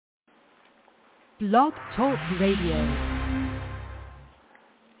Blog Talk Radio.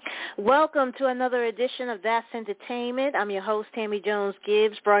 Welcome to another edition of That's Entertainment. I'm your host, Tammy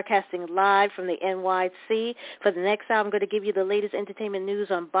Jones-Gibbs, broadcasting live from the NYC. For the next hour, I'm going to give you the latest entertainment news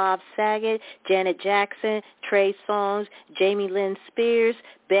on Bob Saget, Janet Jackson, Trey Songz, Jamie Lynn Spears,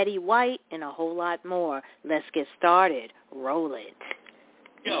 Betty White, and a whole lot more. Let's get started. Roll it.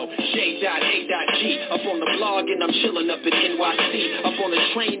 Yo, J.A.G, up on the blog and I'm chillin' up in NYC. Up on the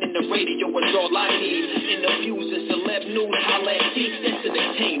train and the radio is all I need. Interviews and celeb news, holla at T, that's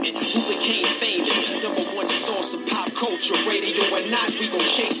entertainment. Who became famous? Number one source of pop culture, radio or not, we gon'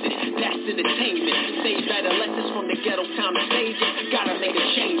 chase it. That's entertainment. Save adolescents from the ghetto town to stages. Gotta make a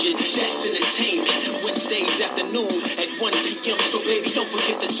change it. That's entertainment. Wednesdays afternoon at 1 p.m. So baby, don't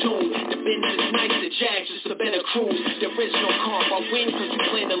forget the tune. The Benz is nice, the Jags just a better cruise. There is no car, I win cause you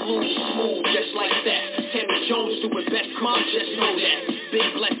plan to lose. Smooth, just like that. Tammy Jones doing best, come on, just know that.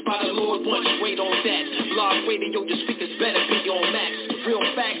 Big blessed by the Lord, once wait on that. Blog radio, your speakers better be on max. Real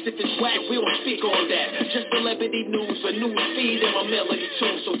facts, if it's whack, we don't speak on that. Just celebrity news, a news feed, and my melody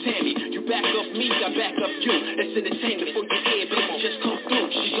too. So Tammy, you back up me, I back up you. It's entertainment for your ear, baby, just come through.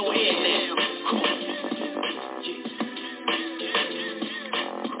 She's on air now. Come on.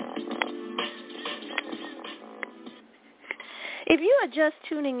 If you are just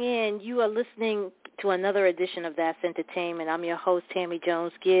tuning in, you are listening to another edition of That's Entertainment. I'm your host, Tammy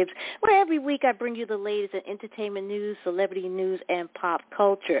Jones-Gibbs, where every week I bring you the latest in entertainment news, celebrity news, and pop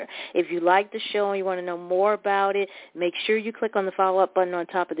culture. If you like the show and you want to know more about it, make sure you click on the follow-up button on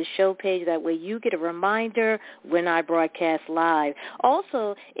top of the show page. That way you get a reminder when I broadcast live.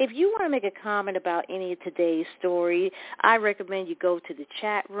 Also, if you want to make a comment about any of today's story, I recommend you go to the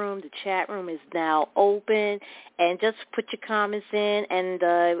chat room. The chat room is now open, and just put your comments in, and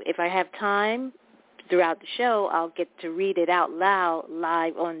if I have time throughout the show, I'll get to read it out loud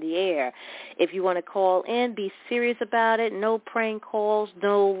live on the air. If you want to call in, be serious about it. No prank calls,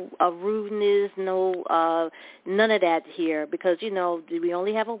 no rudeness, no none of that here, because, you know, we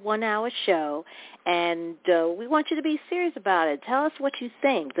only have a 1-hour show, and we want you to be serious about it. Tell us what you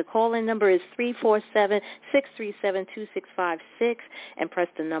think. The call-in number is 347-637-2656, and press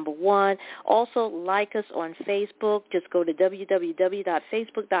the number 1. Also, like us on Facebook. Just go to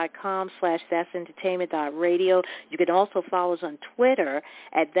www.facebook.com/that'sentertainment.radio. You can also follow us on Twitter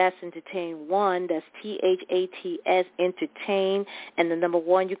at That's Entertain 1. That's THATS Entertain, and the number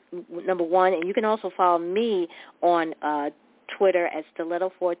 1. And you can also follow me on Twitter at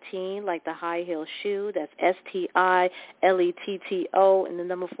Stiletto14, like the high heel shoe. That's STILETTO and the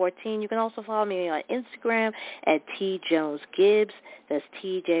number 14. You can also follow me on Instagram at TJonesGibbs. That's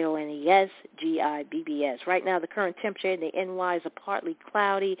TJONESGIBBS. Right now, the current temperature in the NY is a partly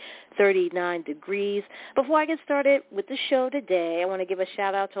cloudy, 39 degrees. Before I get started with the show today, I want to give a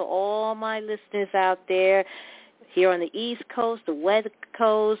shout out to all my listeners out there here on the East Coast, the West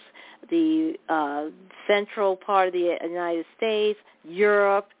Coast, the central part of the United States,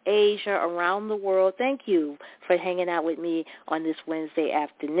 Europe, Asia, around the world. Thank you for hanging out with me on this Wednesday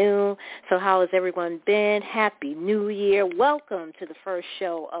afternoon. So how has everyone been? Happy New Year. Welcome to the first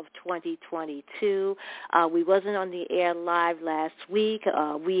show of 2022. We wasn't on the air live last week.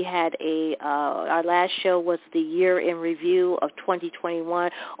 We had our last show was the year in review of 2021,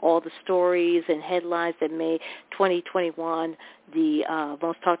 all the stories and headlines that made 2021 the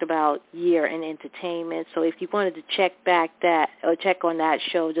most talked about year in entertainment. So if you wanted to check on that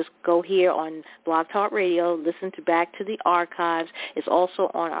show, just go here on Blog Talk Radio, listen back to the archives. It's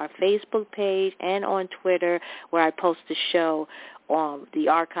also on our Facebook page and on Twitter, where I post the show on the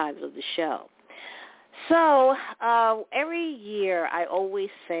archives of the show. So every year I always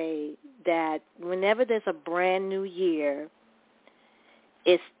say that whenever there's a brand new year,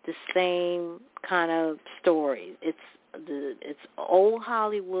 it's the same kind of story. It's old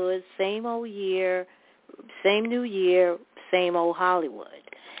Hollywood, same old year, same new year, same old Hollywood.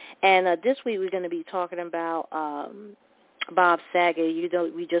 And this week we're going to be talking about Bob Saget. You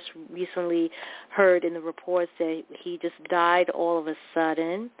know, we just recently heard in the reports that he just died all of a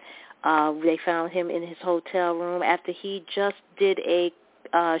sudden. They found him in his hotel room after he just did a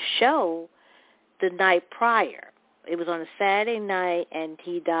show the night prior. It was on a Saturday night, and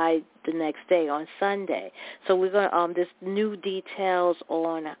he died the next day on Sunday. So we're going to there's new details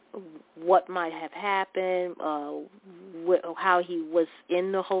on what might have happened, how he was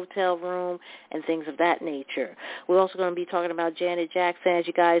in the hotel room, and things of that nature. We're also going to be talking about Janet Jackson. As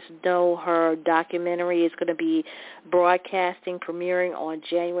you guys know, her documentary is going to be broadcasting, premiering on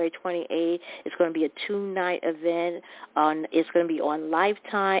January 28th. It's going to be a 2-night event. It's going to be on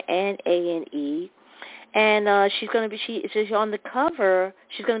Lifetime and A&E. And she's on the cover.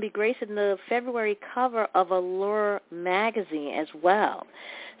 She's going to be gracing the February cover of Allure magazine as well.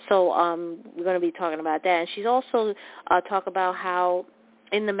 So we're going to be talking about that. And she's also talk about how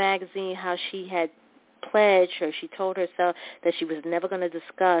in the magazine how she had pledged, or she told herself that she was never going to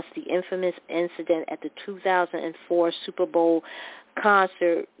discuss the infamous incident at the 2004 Super Bowl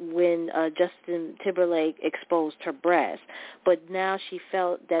concert when Justin Timberlake exposed her breast. But now she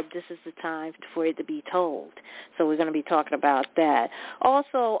felt that this is the time for it to be told. So we're going to be talking about that.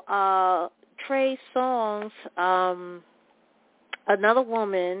 Also, Trey Songz, another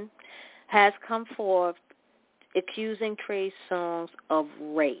woman has come forth accusing Trey Songz of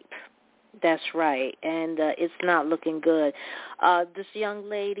rape. That's right, and it's not looking good. This young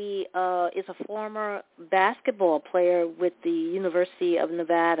lady is a former basketball player with the University of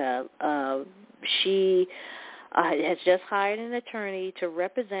Nevada. She has just hired an attorney to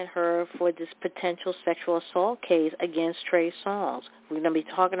represent her for this potential sexual assault case against Trey Songz. We're going to be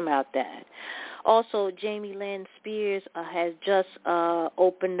talking about that. Also, Jamie Lynn Spears has just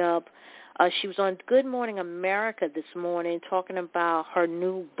opened up. She was on Good Morning America this morning talking about her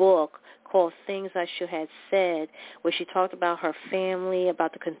new book called Things I Should Have Said, where she talked about her family,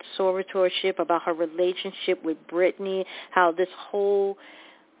 about the conservatorship, about her relationship with Britney, how this whole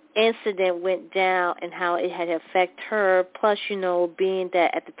incident went down and how it had affected her. Plus, being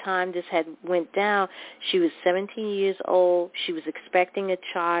that at the time this had went down, she was 17 years old. She was expecting a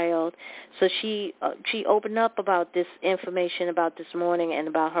child. So she opened up about this information about this morning and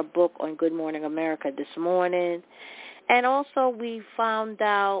about her book on Good Morning America this morning. And also we found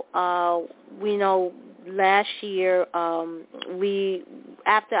out, last year,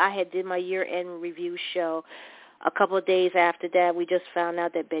 after I had did my year-end review show, a couple of days after that, we just found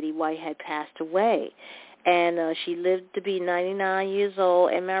out that Betty White had passed away. And she lived to be 99 years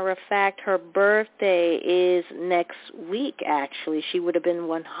old. And matter of fact, her birthday is next week, actually. She would have been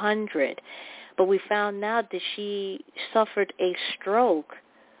 100. But we found out that she suffered a stroke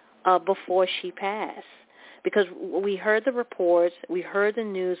before she passed. Because we heard the reports, we heard the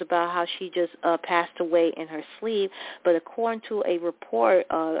news about how she just passed away in her sleep, but according to a report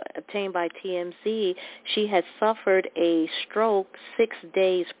obtained by TMZ, she had suffered a stroke 6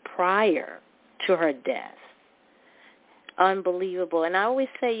 days prior to her death. Unbelievable. And I always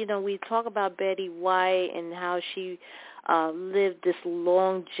say, we talk about Betty White and how she lived this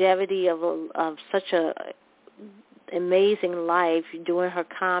longevity of such a amazing life, doing her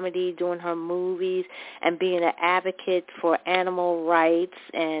comedy, doing her movies, and being an advocate for animal rights.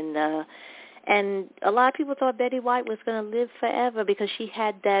 And a lot of people thought Betty White was going to live forever because she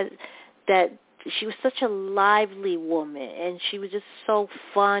had that she was such a lively woman, and she was just so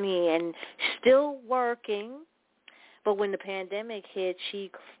funny and still working. But when the pandemic hit, she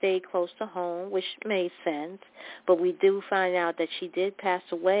stayed close to home, which made sense. But we do find out that she did pass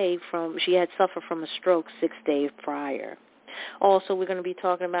away she had suffered from a stroke 6 days prior. Also, we're going to be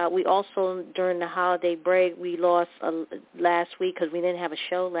talking about, we also, during the holiday break, we lost last week, because we didn't have a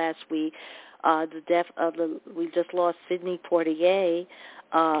show last week, the death of we just lost Sidney Poitier.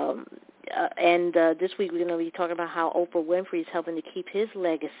 And this week we're going to be talking about how Oprah Winfrey is helping to keep his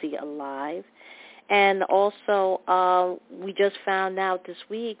legacy alive. And also, we just found out this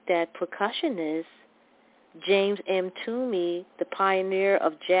week that percussionist James M. Toomey, the pioneer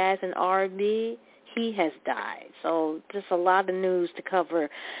of jazz and R&B, he has died. So just a lot of news to cover.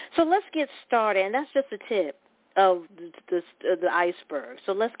 So let's get started, and that's just a tip of the iceberg.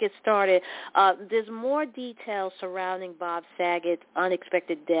 So let's get started. There's more details surrounding Bob Saget's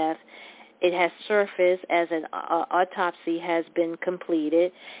unexpected death. It has surfaced as an autopsy has been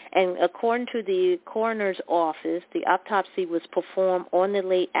completed. And according to the coroner's office, the autopsy was performed on the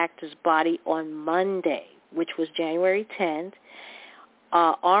late actor's body on Monday, which was January 10th.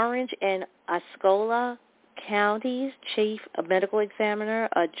 Orange and Osceola County's chief medical examiner,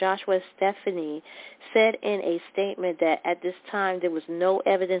 Joshua Stephanie, said in a statement that at this time there was no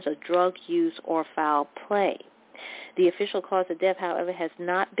evidence of drug use or foul play. The official cause of death, however, has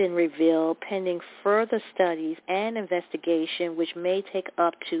not been revealed, pending further studies and investigation, which may take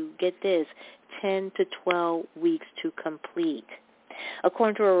up to, get this, 10 to 12 weeks to complete.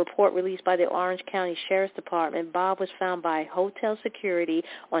 According to a report released by the Orange County Sheriff's Department, Bob was found by hotel security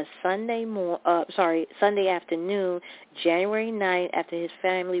on Sunday afternoon, January 9th, after his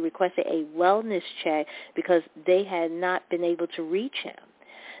family requested a wellness check because they had not been able to reach him.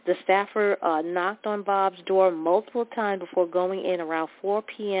 The staffer knocked on Bob's door multiple times before going in around 4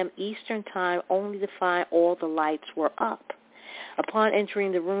 p.m. Eastern Time, only to find all the lights were up. Upon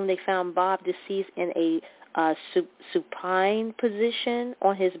entering the room, they found Bob deceased in a supine position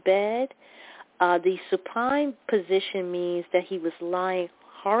on his bed. The supine position means that he was lying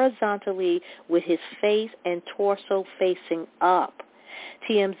horizontally with his face and torso facing up.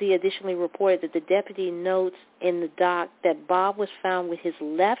 TMZ additionally reported that the deputy notes in the dock that Bob was found with his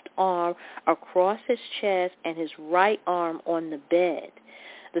left arm across his chest and his right arm on the bed.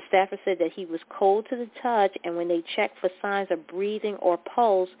 The staffer said that he was cold to the touch, and when they checked for signs of breathing or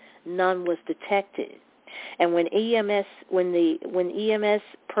pulse, none was detected. And when EMS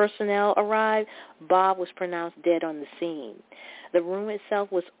personnel arrived, Bob was pronounced dead on the scene. The room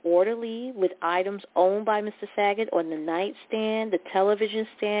itself was orderly, with items owned by Mr. Saget on the nightstand, the television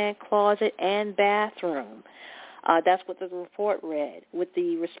stand, closet, and bathroom. That's what the report read, with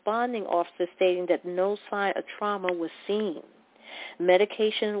the responding officer stating that no sign of trauma was seen.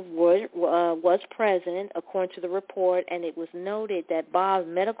 Medication was present, according to the report, and it was noted that Bob's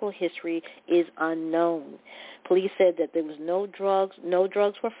medical history is unknown. Police said that there was no drugs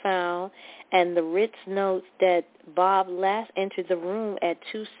were found, and the Ritz notes that Bob last entered the room at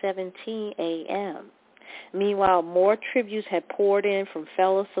 2:17 a.m. Meanwhile, more tributes had poured in from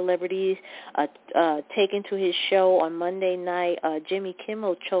fellow celebrities taken to his show on Monday night. Jimmy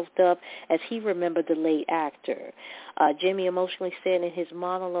Kimmel choked up as he remembered the late actor. Jimmy emotionally said in his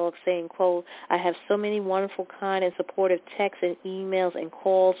monologue, saying, quote, "I have so many wonderful, kind, and supportive texts and emails and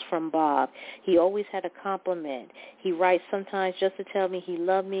calls from Bob. He always had a compliment. He writes sometimes just to tell me he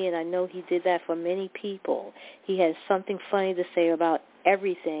loved me, and I know he did that for many people. He has something funny to say about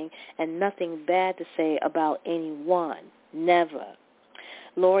everything and nothing bad to say about anyone. Never."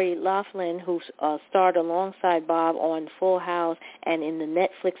 Lori Loughlin, who starred alongside Bob on Full House and in the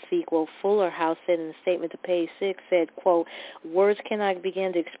Netflix sequel Fuller House, said in a statement to Page 6, said, quote, "Words cannot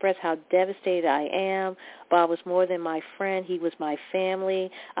begin to express how devastated I am. Bob was more than my friend. He was my family.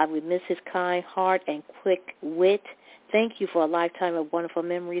 I would miss his kind heart and quick wit. Thank you for a lifetime of wonderful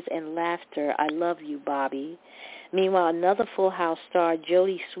memories and laughter. I love you, Bobby." Meanwhile, another Full House star,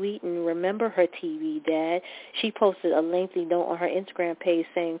 Jodie Sweetin, remember her TV dad. She posted a lengthy note on her Instagram page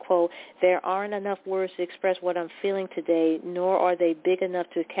saying, quote, "There aren't enough words to express what I'm feeling today, nor are they big enough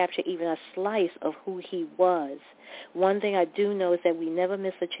to capture even a slice of who he was. One thing I do know is that we never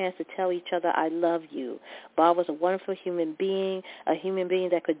miss a chance to tell each other I love you. Bob was a wonderful human being, a human being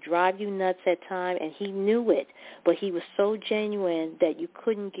that could drive you nuts at times, and he knew it. But he was so genuine that you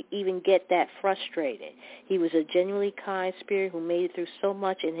couldn't even get that frustrated. He was a genuinely kind spirit who made it through so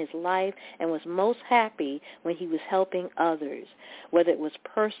much in his life and was most happy when he was helping others, whether it was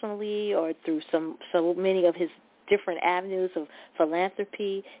personally or through so many of his different avenues of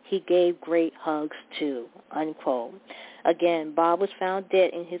philanthropy. He gave great hugs too," unquote. Again, Bob was found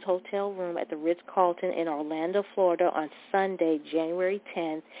dead in his hotel room at the Ritz-Carlton in Orlando, Florida on Sunday, January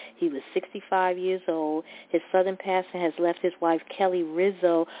 10th. He was 65 years old. His sudden passing has left his wife, Kelly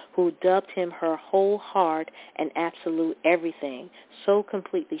Rizzo, who dubbed him her whole heart and absolute everything, so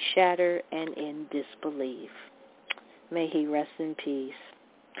completely shattered and in disbelief. May he rest in peace.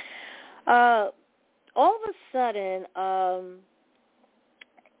 All of a sudden,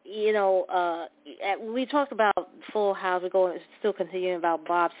 we talked about Full House. We're still continuing about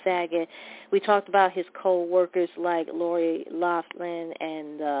Bob Saget. We talked about his co-workers like Lori Loughlin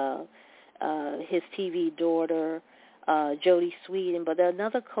and his TV daughter, Jodie Sweetin, but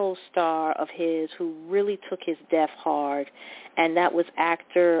another co-star of his who really took his death hard, and that was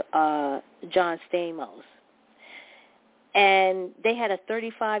actor John Stamos. And they had a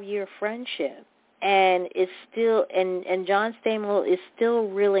 35-year friendship. And it's still, and John Stamos is still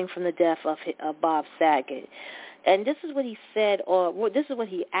reeling from the death of Bob Saget. And this is what he said, or this is what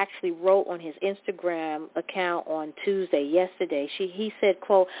he actually wrote on his Instagram account on yesterday. He said,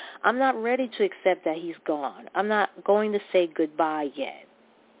 quote, "I'm not ready to accept that he's gone. I'm not going to say goodbye yet."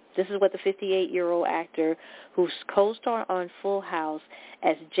 This is what the 58-year-old actor who's co-starred on Full House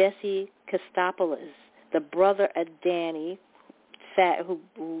as Jesse Kostopoulos, the brother of Danny,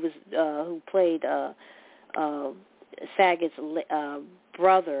 who played Saget's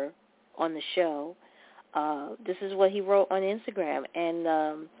brother on the show. This is what he wrote on Instagram,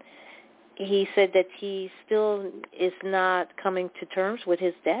 and he said that he still is not coming to terms with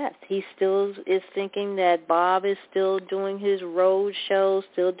his death. He still is thinking that Bob is still doing his road shows,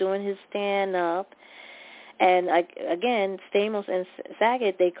 still doing his stand-up. And again, Stamos and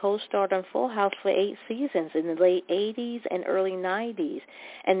Saget, they co-starred on Full House for 8 seasons in the late 80s and early 90s.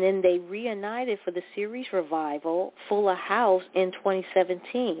 And then they reunited for the series revival, Fuller House, in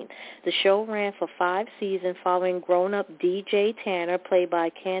 2017. The show ran for 5 seasons following grown-up DJ Tanner, played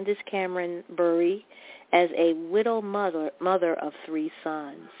by Candace Cameron Bure, as a widowed mother of 3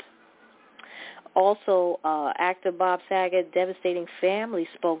 sons. Also, actor Bob Saget, devastating family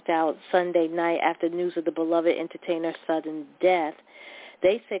spoke out Sunday night after news of the beloved entertainer's sudden death.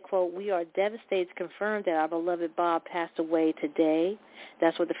 They said, quote, "We are devastated to confirm that our beloved Bob passed away today."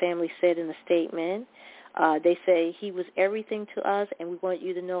 That's what the family said in the statement. They say he was everything to us, and we want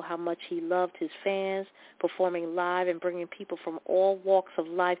you to know how much he loved his fans, performing live and bringing people from all walks of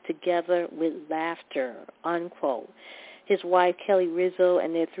life together with laughter, unquote. His wife, Kelly Rizzo,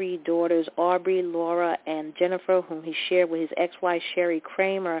 and their 3 daughters, Aubrey, Laura, and Jennifer, whom he shared with his ex-wife, Sherry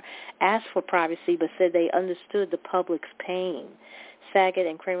Kramer, asked for privacy but said they understood the public's pain. Saget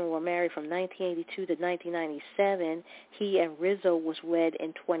and Kramer were married from 1982 to 1997. He and Rizzo was wed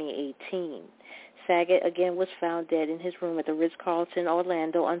in 2018. Saget, again, was found dead in his room at the Ritz-Carlton,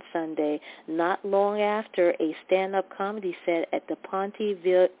 Orlando on Sunday, not long after a stand-up comedy set at the Ponte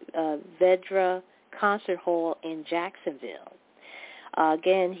Vedra Concert Hall in Jacksonville.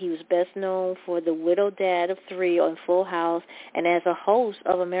 Again, he was best known for the widowed dad of 3 on Full House and as a host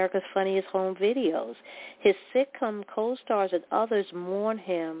of America's Funniest Home Videos. His sitcom co-stars and others mourn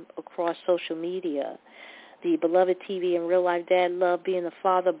him across social media. The beloved TV and real-life dad loved being a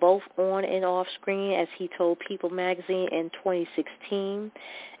father both on and off screen, as he told People magazine in 2016.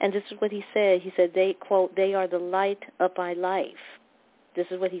 And this is what he said. He said, they, quote, "They are the light of my life." This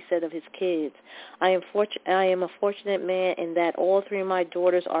is what he said of his kids. I am a fortunate man in that all 3 of my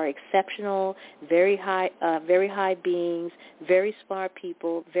daughters are exceptional, very high beings, very smart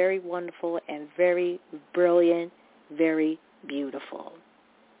people, very wonderful, and very brilliant, very beautiful.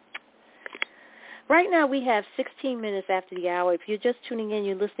 Right now we have 16 minutes after the hour. If you're just tuning in,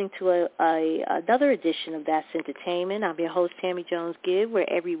 you're listening to another edition of That's Entertainment. I'm your host, Tammy Jones-Gibb, where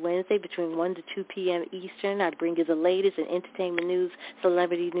every Wednesday between 1 to 2 p.m. Eastern, I bring you the latest in entertainment news,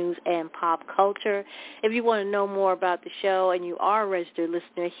 celebrity news, and pop culture. If you want to know more about the show and you are a registered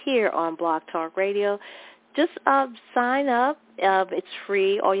listener here on Blog Talk Radio, just sign up. It's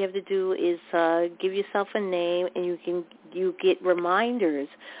free. All you have to do is give yourself a name, and you get reminders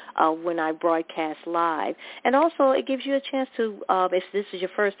when I broadcast live. And also, it gives you a chance to, if this is your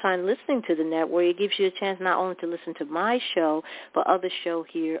first time listening to the network, it gives you a chance not only to listen to my show, but other shows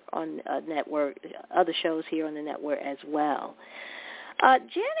here on network, other shows here on the network as well.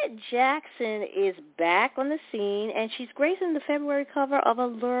 Janet Jackson is back on the scene, and she's gracing the February cover of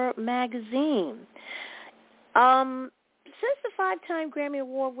Allure magazine. Since the 5-time Grammy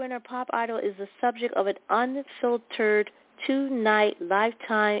Award winner pop idol is the subject of an unfiltered 2-night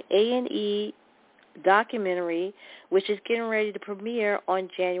Lifetime A&E documentary, which is getting ready to premiere on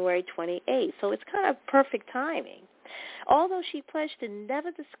January 28th. So it's kind of perfect timing. Although she pledged to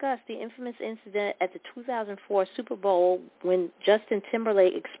never discuss the infamous incident at the 2004 Super Bowl when Justin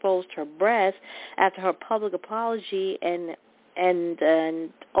Timberlake exposed her breast after her public apology and an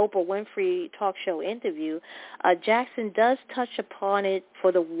Oprah Winfrey talk show interview, Jackson does touch upon it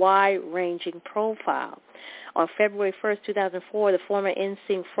for the wide-ranging profile. On February 1st, 2004, the former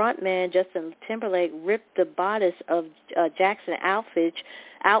NSYNC frontman Justin Timberlake ripped the bodice of Jackson's outfit,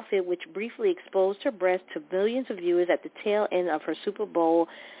 which briefly exposed her breast to millions of viewers at the tail end of her Super Bowl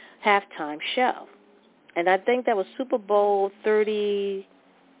halftime show. And I think that was Super Bowl 30.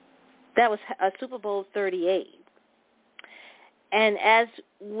 That was Super Bowl 38. And as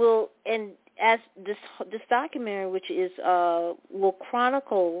this documentary, which is will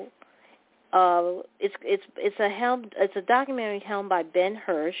chronicle, it's a documentary helmed by Ben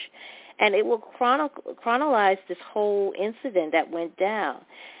Hirsch, and it will chronologize this whole incident that went down.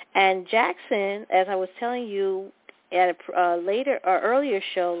 And Jackson, as I was telling you at a earlier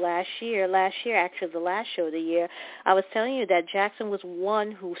show last year, actually the last show of the year, I was telling you that Jackson was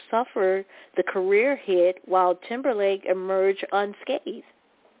one who suffered the career hit while Timberlake emerged unscathed.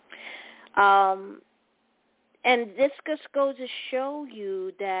 And this just goes to show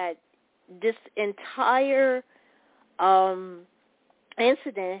you that this entire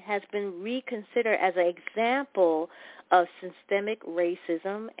incident has been reconsidered as an example of systemic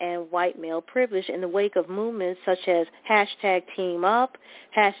racism and white male privilege in the wake of movements such as hashtag Team Up,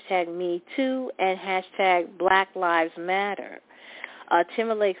 hashtag Me Too, and hashtag Black Lives Matter.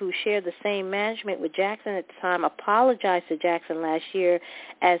 Timberlake, who shared the same management with Jackson at the time, apologized to Jackson last year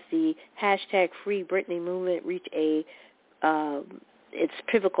as the hashtag Free Britney movement reached its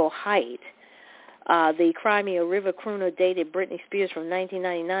pivotal height. The Crimea River crooner dated Britney Spears from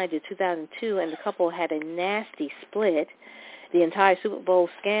 1999 to 2002, and the couple had a nasty split. The entire Super Bowl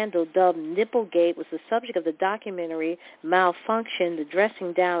scandal, dubbed Nipplegate, was the subject of the documentary Malfunction, The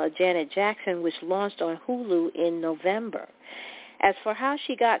Dressing Down of Janet Jackson, which launched on Hulu in November. As for how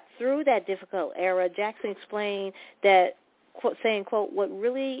she got through that difficult era, Jackson explained that, saying, quote, "What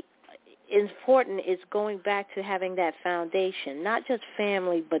really important is going back to having that foundation, not just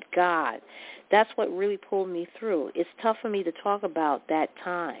family, but God. That's what really pulled me through. It's tough for me to talk about that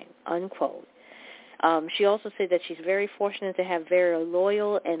time, unquote. She also said that she's very fortunate to have very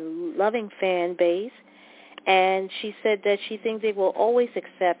loyal and loving fan base, and she said that she thinks they will always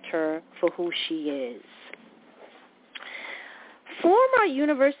accept her for who she is. Former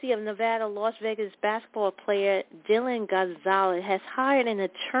University of Nevada, Las Vegas basketball player Dylan Gonzalez has hired an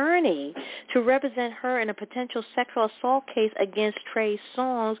attorney to represent her in a potential sexual assault case against Trey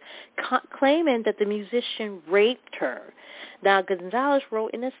Songz, claiming that the musician raped her. Now, Gonzalez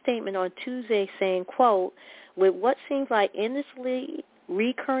wrote in a statement on Tuesday saying, quote, with what seems like endlessly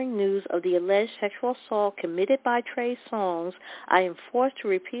recurring news of the alleged sexual assault committed by Trey Songz, I am forced to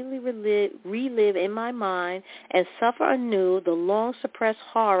repeatedly relive in my mind and suffer anew the long-suppressed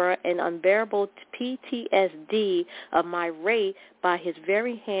horror and unbearable PTSD of my rape by his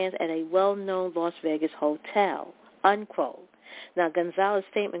very hands at a well-known Las Vegas hotel, unquote. Now, Gonzalez's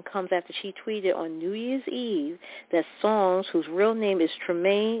statement comes after she tweeted on New Year's Eve that Songz, whose real name is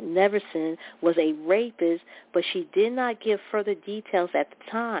Tremaine Neverson, was a rapist, but she did not give further details at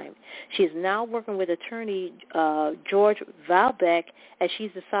the time. She is now working with attorney George Valbeck as she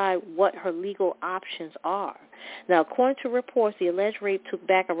decides what her legal options are. Now, according to reports, the alleged rape took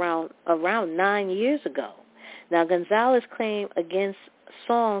back around 9 years ago. Now, Gonzalez's claim against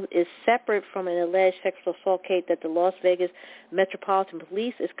Songz is separate from an alleged sexual assault case that the Las Vegas Metropolitan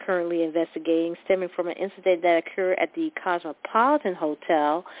Police is currently investigating, stemming from an incident that occurred at the Cosmopolitan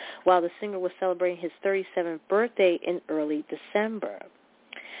Hotel while the singer was celebrating his 37th birthday in early December.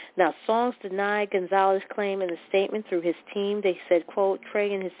 Now, Songz denied Gonzalez's claim in a statement through his team. They said, quote,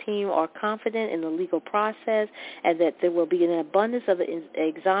 Trey and his team are confident in the legal process and that there will be an abundance of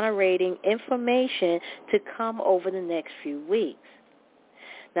exonerating information to come over the next few weeks.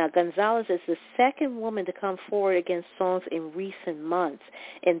 Now, Gonzalez is the second woman to come forward against Songz in recent months.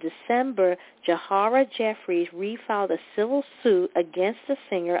 In December, Jahara Jeffries refiled a civil suit against the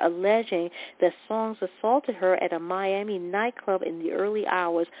singer alleging that Songz assaulted her at a Miami nightclub in the early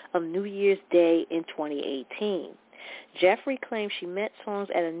hours of New Year's Day in 2018. Jeffrey claims she met Songz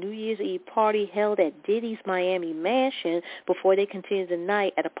at a New Year's Eve party held at Diddy's Miami mansion before they continued the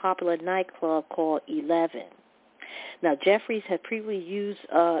night at a popular nightclub called 11. Now, Jeffries had previously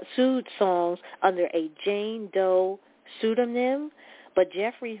sued Songz under a Jane Doe pseudonym, but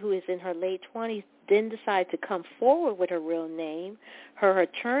Jeffries, who is in her late 20s, then decided to come forward with her real name. Her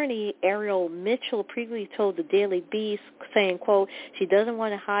attorney, Ariel Mitchell, previously told the Daily Beast, saying, quote, she doesn't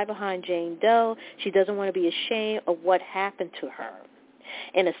want to hide behind Jane Doe. She doesn't want to be ashamed of what happened to her.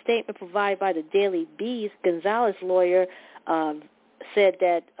 In a statement provided by the Daily Beast, Gonzalez's lawyer said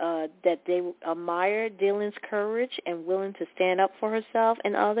that they admire Dylan's courage and willing to stand up for herself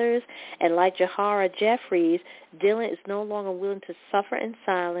and others. And like Jahara Jeffries, Dylan is no longer willing to suffer in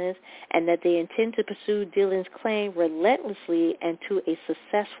silence, and that they intend to pursue Dylan's claim relentlessly and to a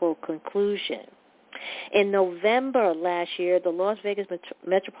successful conclusion. In November last year, the Las Vegas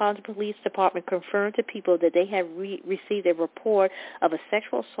Metropolitan Police Department confirmed to people that they had received a report of a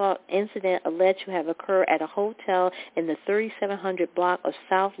sexual assault incident alleged to have occurred at a hotel in the 3700 block of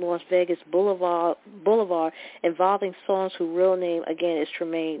South Las Vegas Boulevard involving Songz, whose real name, again, is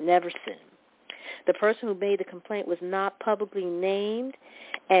Tremaine Neverson. The person who made the complaint was not publicly named,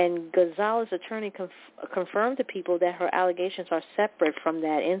 and Gonzalez's attorney confirmed to people that her allegations are separate from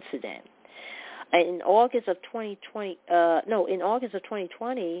that incident. In August of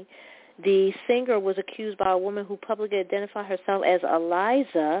 2020, the singer was accused by a woman who publicly identified herself as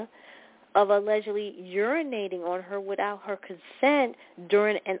Eliza of allegedly urinating on her without her consent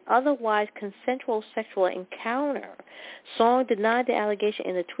during an otherwise consensual sexual encounter. Song denied the allegation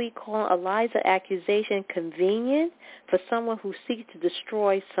in a tweet calling Eliza's accusation convenient for someone who seeks to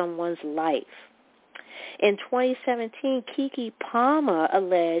destroy someone's life. In 2017, Keke Palmer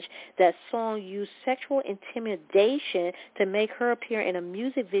alleged that Song used sexual intimidation to make her appear in a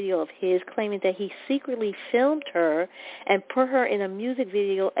music video of his, claiming that he secretly filmed her and put her in a music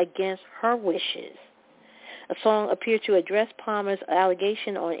video against her wishes. A song appeared to address Palmer's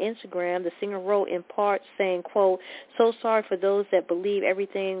allegation on Instagram. The singer wrote in part saying, quote, so sorry for those that believe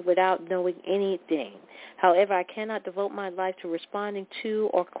everything without knowing anything. However, I cannot devote my life to responding to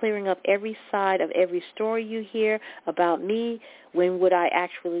or clearing up every side of every story you hear about me. When would I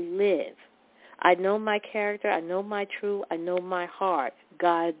actually live? I know my character. I know my truth. I know my heart.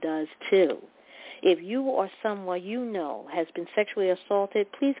 God does too. If you or someone you know has been sexually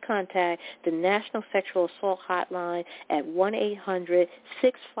assaulted, please contact the National Sexual Assault Hotline at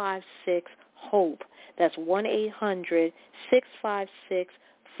 1-800-656-HOPE. That's 1-800-656-HOPE.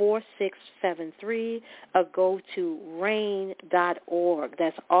 4673 or go to rainn.org.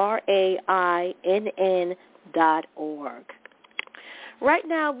 That's RAINN.org. Right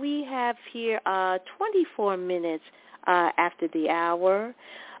now we have here 24 minutes after the hour.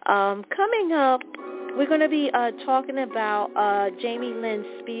 Coming up, we're going to be talking about Jamie Lynn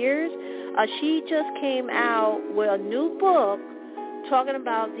Spears. She just came out with a new book talking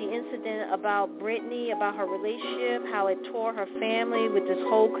about the incident about Britney, about her relationship, how it tore her family with this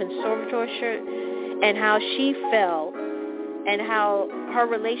whole conservatorship, and how she felt, and how her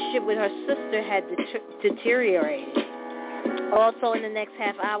relationship with her sister had deteriorated. Also, in the next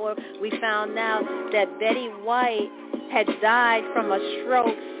half hour, we found out that Betty White had died from a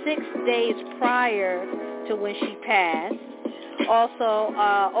stroke 6 days prior to when she passed. Also,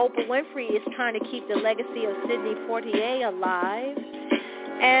 Oprah Winfrey is trying to keep the legacy of Sidney Poitier alive.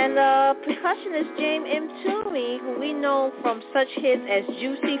 And percussionist James M. Toomey, who we know from such hits as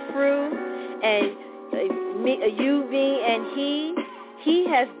Juicy Fruit and You, Me, and He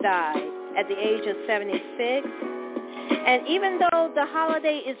has died at the age of 76. And even though the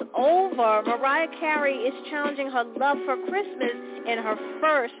holiday is over, Mariah Carey is challenging her love for Christmas in her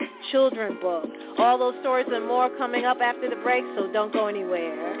first children's book. All those stories and more coming up after the break, so don't go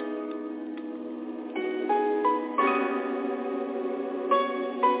anywhere.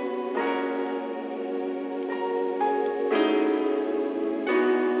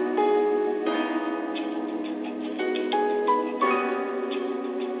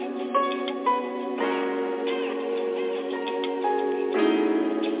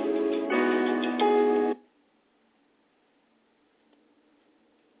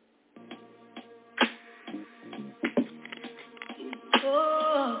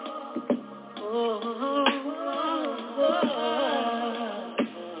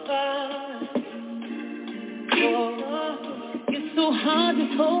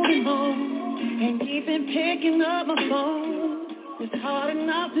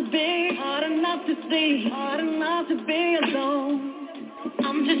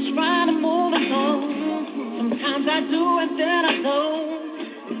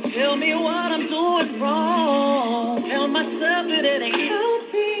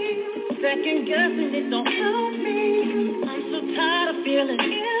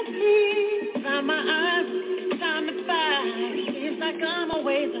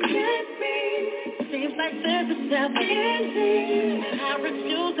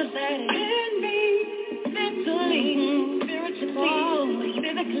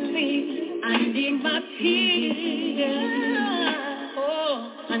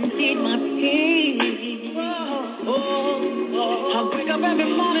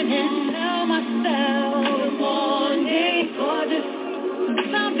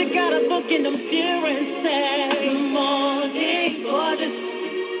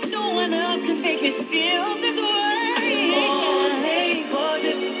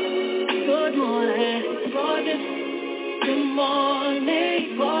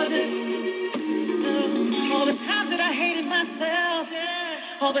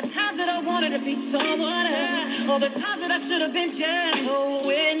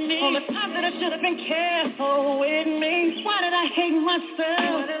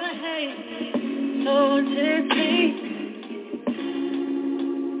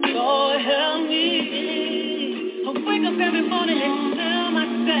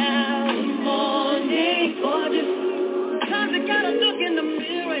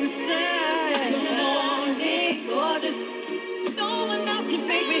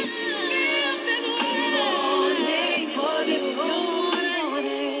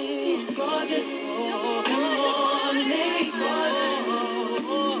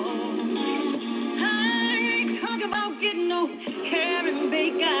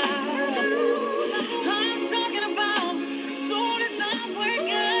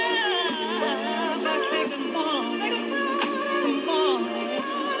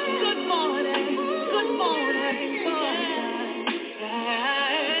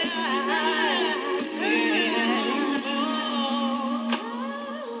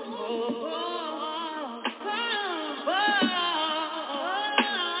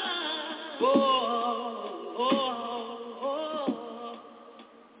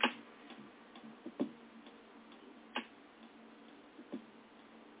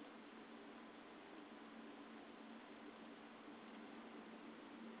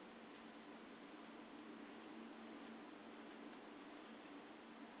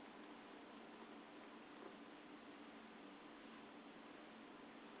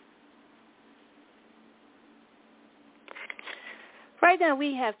 Right now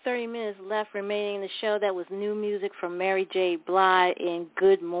we have 30 minutes left remaining in the show. That was new music from Mary J. Blige in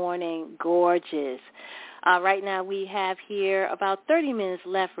Good Morning Gorgeous. Right now we have here about 30 minutes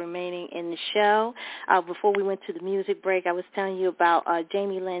left remaining in the show. Before we went to the music break, I was telling you about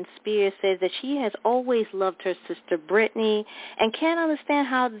Jamie Lynn Spears says that she has always loved her sister Brittany and can't understand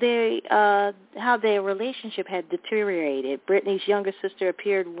how their relationship had deteriorated. Brittany's younger sister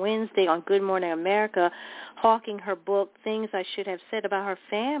appeared Wednesday on Good Morning America hawking her book, Things I Should Have Said About Her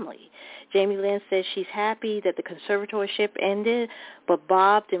Family. Jamie Lynn says she's happy that the conservatorship ended, but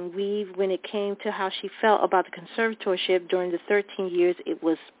bobbed and weaved when it came to how she felt about the conservatorship during the 13 years it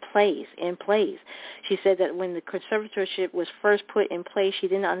was in place. She said that when the conservatorship was first put in place, she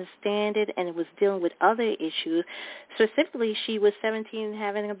didn't understand it, and it was dealing with other issues. Specifically, she was 17 and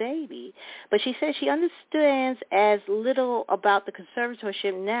having a baby. But she said she understands as little about the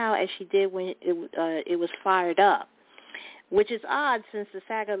conservatorship now as she did when it was fired up, which is odd since the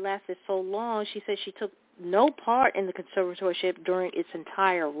saga lasted so long. She said she took no part in the conservatorship during its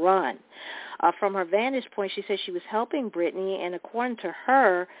entire run. From her vantage point, she said she was helping Brittany, and according to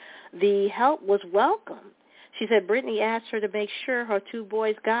her, the help was welcome. She said Brittany asked her to make sure her two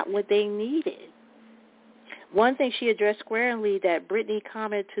boys got what they needed. One thing she addressed squarely that Brittany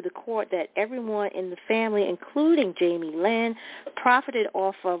commented to the court that everyone in the family, including Jamie Lynn, profited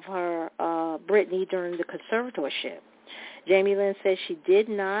off of her Brittany during the conservatorship. Jamie Lynn says she did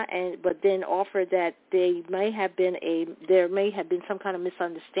not, but then offered that there may have been some kind of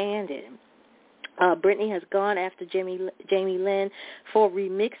misunderstanding. Brittany has gone after Jamie Lynn for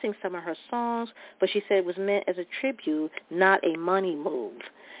remixing some of her songs, but she said it was meant as a tribute, not a money move.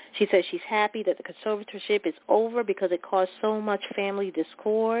 She says she's happy that the conservatorship is over because it caused so much family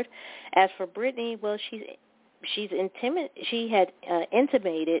discord. As for Brittany, well, she had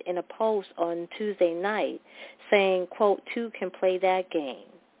intimated in a post on Tuesday night saying, quote, two can play that game,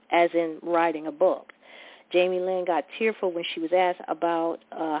 as in writing a book. Jamie Lynn got tearful when she was asked about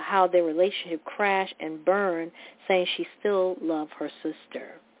how their relationship crashed and burned, saying she still loved her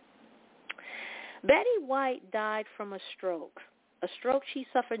sister. Betty White died from a stroke she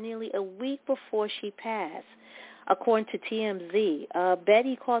suffered nearly a week before she passed. According to TMZ,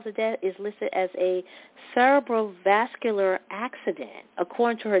 Betty's cause of death is listed as a cerebrovascular accident,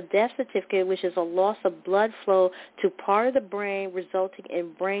 according to her death certificate, which is a loss of blood flow to part of the brain resulting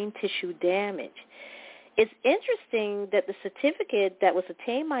in brain tissue damage. It's interesting that the certificate that was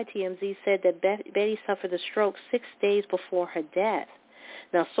obtained by TMZ said that Betty suffered a stroke 6 days before her death.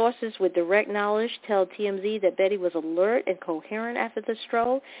 Now, sources with direct knowledge tell TMZ that Betty was alert and coherent after the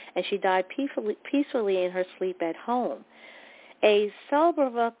stroke, and she died peacefully in her sleep at home. A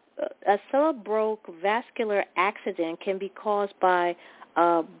cerebrovascular accident can be caused by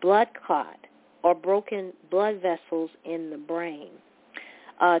a blood clot or broken blood vessels in the brain.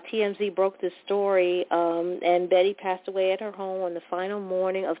 TMZ broke this story, and Betty passed away at her home on the final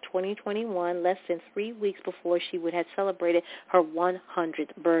morning of 2021, less than 3 weeks before she would have celebrated her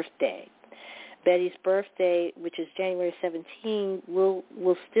 100th birthday. Betty's birthday, which is January 17, will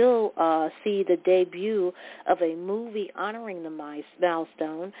still see the debut of a movie honoring the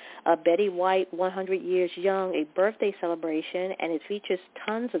milestone, Betty White, 100 Years Young, a birthday celebration, and it features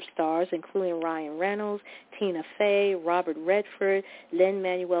tons of stars, including Ryan Reynolds, Tina Fey, Robert Redford,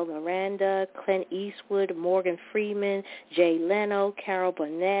 Lin-Manuel Miranda, Clint Eastwood, Morgan Freeman, Jay Leno, Carol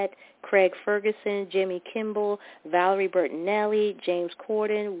Burnett, Craig Ferguson, Jimmy Kimmel, Valerie Bertinelli, James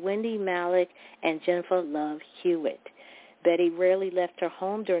Corden, Wendy Malick, and Jennifer Love Hewitt. Betty rarely left her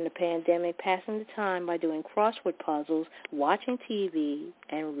home during the pandemic, passing the time by doing crossword puzzles, watching TV,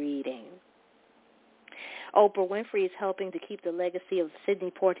 and reading. Oprah Winfrey is helping to keep the legacy of Sidney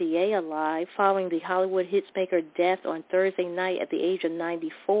Poitier alive. Following the Hollywood hitsmaker's death on Thursday night at the age of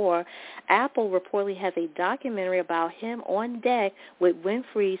 94, Apple reportedly has a documentary about him on deck, with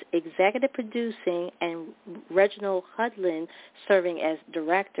Winfrey's executive producing and Reginald Hudlin serving as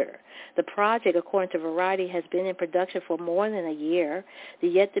director. The project, according to Variety, has been in production for more than a year. The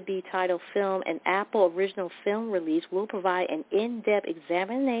yet-to-be-titled film, an Apple original film release, will provide an in-depth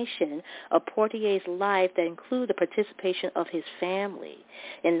examination of Poitier's life that include the participation of his family.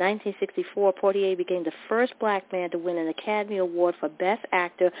 In 1964, Poitier became the first black man to win an Academy Award for Best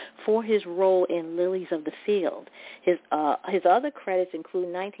Actor for his role in Lilies of the Field. His other credits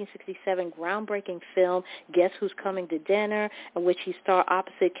include 1967 groundbreaking film Guess Who's Coming to Dinner, in which he starred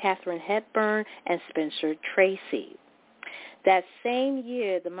opposite Katharine Hepburn and Spencer Tracy. That same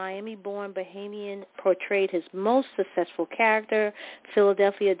year, the Miami-born Bahamian portrayed his most successful character,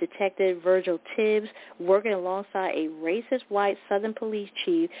 Philadelphia detective Virgil Tibbs, working alongside a racist white Southern police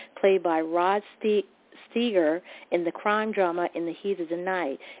chief played by Rod Steger in the crime drama In the Heat of the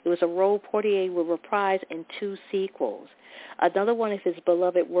Night. It was a role Portier will reprise in 2 sequels. Another one of his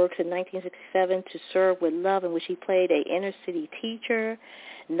beloved works in 1967, To Serve with Love, in which he played an inner-city teacher.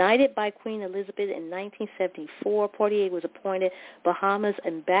 Knighted by Queen Elizabeth in 1974, Portier was appointed Bahamas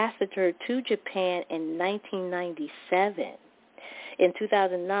ambassador to Japan in 1997. In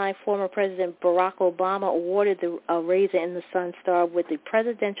 2009, former President Barack Obama awarded the Raisin in the Sun star with the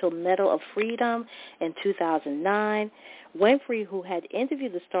Presidential Medal of Freedom in 2009. Winfrey, who had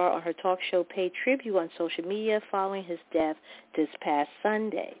interviewed the star on her talk show, paid tribute on social media following his death this past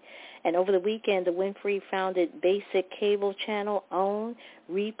Sunday. And over the weekend, the Winfrey-founded basic cable channel OWN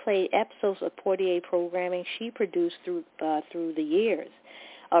replayed episodes of Portier programming she produced through the years.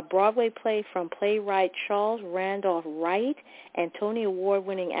 A Broadway play from playwright Charles Randolph Wright and Tony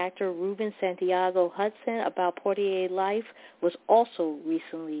Award-winning actor Ruben Santiago Hudson about Portier's life was also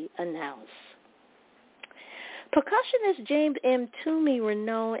recently announced. Percussionist James M. Toomey,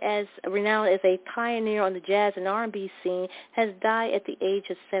 renowned as a pioneer on the jazz and R&B scene, has died at the age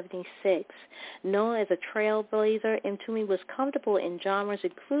of 76. Known as a trailblazer, M. Toomey was comfortable in genres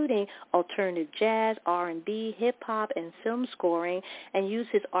including alternative jazz, R&B, hip-hop, and film scoring, and used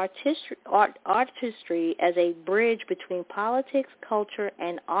his artistry as a bridge between politics, culture,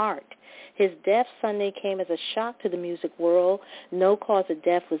 and art. His death Sunday came as a shock to the music world. No cause of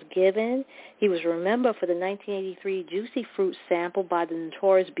death was given. He was remembered for the 1983 Juicy Fruit sample by the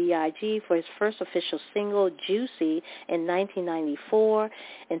Notorious B.I.G. for his first official single, Juicy, in 1994.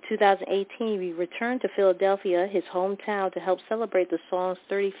 In 2018, he returned to Philadelphia, his hometown, to help celebrate the song's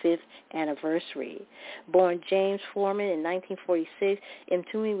 35th anniversary. Born James Foreman in 1946, M.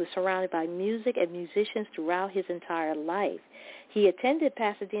 Toomey was surrounded by music and musicians throughout his entire life. He attended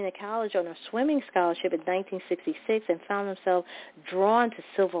Pasadena College on a swimming scholarship in 1966 and found himself drawn to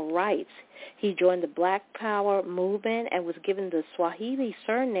civil rights. He joined the Black Power movement and was given the Swahili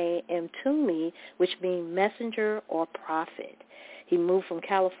surname Mtumi, which means messenger or prophet. He moved from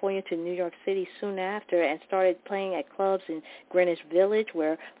California to New York City soon after and started playing at clubs in Greenwich Village,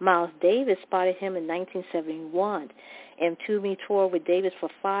 where Miles Davis spotted him in 1971. Toomey toured with Davis for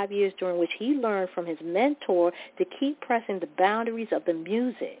 5 years, during which he learned from his mentor to keep pressing the boundaries of the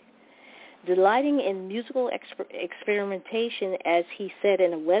music. Delighting in musical experimentation, as he said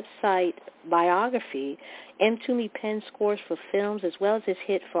in a website biography, Toomey penned scores for films as well as his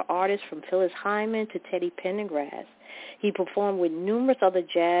hit for artists from Phyllis Hyman to Teddy Pendergrass. He performed with numerous other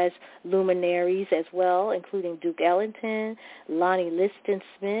jazz luminaries as well, including Duke Ellington, Lonnie Liston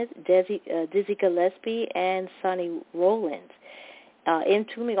Smith, Dizzy Gillespie, and Sonny Rollins.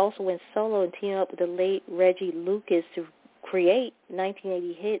 Toomey also went solo and teamed up with the late Reggie Lucas to create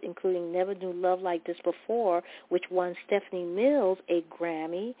 1980 hit, including Never Knew Love Like This Before, which won Stephanie Mills a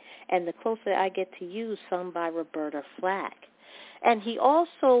Grammy, and The Closer I Get to You, sung by Roberta Flack. And he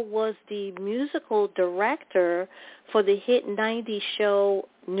also was the musical director for the hit 90s show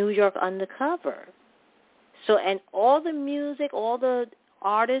New York Undercover. So, and all the music, all the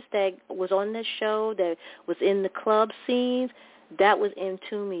artists that was on this show that was in the club scenes, that was in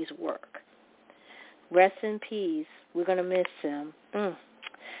Toomey's work. Rest in peace. We're going to miss him.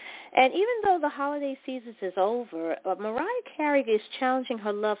 And even though the holiday season is over, Mariah Carey is challenging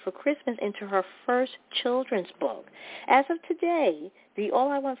her love for Christmas into her first children's book. As of today, the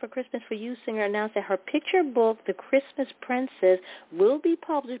All I Want for Christmas for You singer announced that her picture book, The Christmas Princess, will be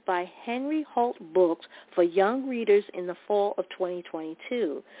published by Henry Holt Books for young readers in the fall of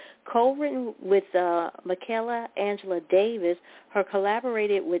 2022. Co-written with Michaela Angela Davis, she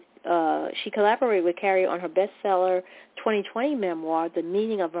collaborated with Carey on her bestseller 2020 memoir, The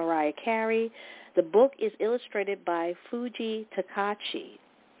Meaning of Mariah Carey. The book is illustrated by Fuji Takachi,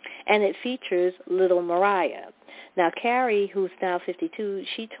 and it features Little Mariah. Now, Carey, who's now 52,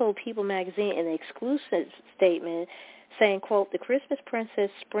 she told People magazine in an exclusive statement saying, quote, "The Christmas Princess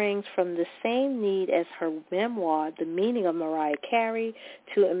springs from the same need as her memoir, The Meaning of Mariah Carey,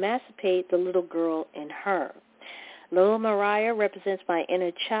 to emancipate the little girl in her. Little Mariah represents my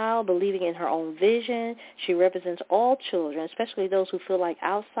inner child, believing in her own vision. She represents all children, especially those who feel like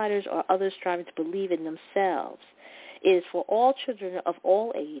outsiders or others striving to believe in themselves. It is for all children of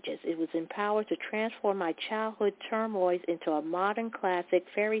all ages. It was empowered to transform my childhood turmoils into a modern classic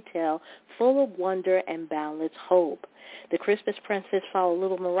fairy tale full of wonder and boundless hope. The Christmas Princess follows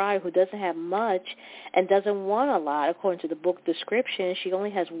little Mariah, who doesn't have much and doesn't want a lot. According to the book description, she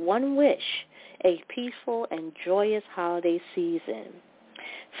only has one wish, a peaceful and joyous holiday season.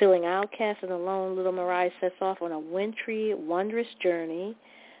 Feeling outcast and alone, little Mariah sets off on a wintry, wondrous journey.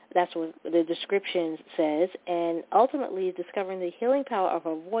 That's what the description says. And ultimately discovering the healing power of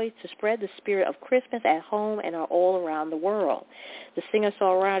her voice to spread the spirit of Christmas at home and all around the world. The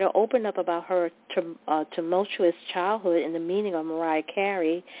singer-songwriter opened up about her tumultuous childhood and the meaning of Mariah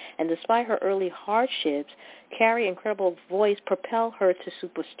Carey. And despite her early hardships, Carey's incredible voice propelled her to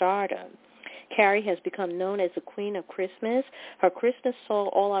superstardom. Carey has become known as the Queen of Christmas. Her Christmas song,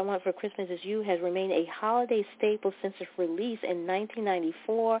 All I Want for Christmas Is You, has remained a holiday staple since its release in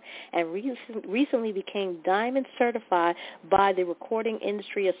 1994 and recently became Diamond certified by the Recording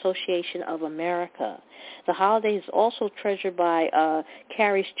Industry Association of America. The holiday is also treasured by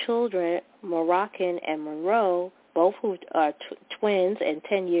Carey's children, Moroccan and Monroe, both who are twins and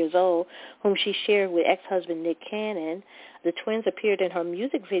 10 years old, whom she shared with ex-husband Nick Cannon. The twins appeared in her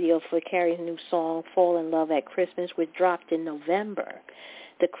music video for Carey's new song, Fall in Love at Christmas, which dropped in November.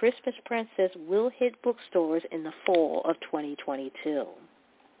 The Christmas Princess will hit bookstores in the fall of 2022.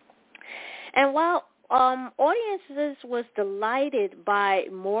 And while audiences was delighted by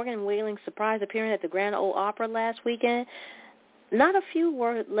Morgan Whaling's surprise appearance at the Grand Ole Opry last weekend, not a few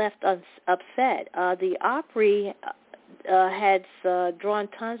were left upset. The Opry had drawn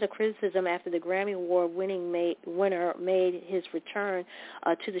tons of criticism after the Grammy Award-winning winner made his return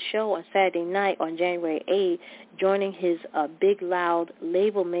to the show on Saturday night on January 8, joining his Big Loud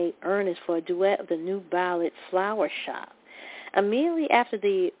label mate Ernest for a duet of the new ballad Flower Shop. Immediately after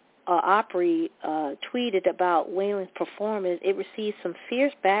the Opry tweeted about Whaling's performance, it received some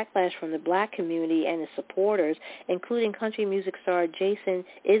fierce backlash from the black community and its supporters, including country music star Jason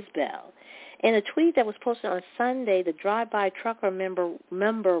Isbell. In a tweet that was posted on Sunday, the Drive-By Trucker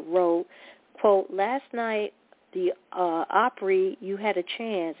member wrote, quote, "Last night, the Opry, you had a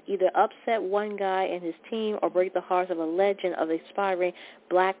chance. Either upset one guy and his team or break the hearts of a legend of aspiring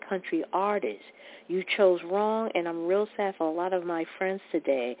black country artists. You chose wrong, and I'm real sad for a lot of my friends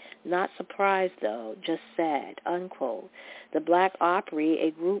today. Not surprised, though, just sad," unquote. The Black Opry,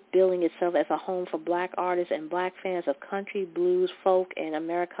 a group billing itself as a home for black artists and black fans of country, blues, folk, and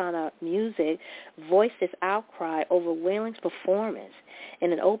Americana music, voiced its outcry over Whaling's performance.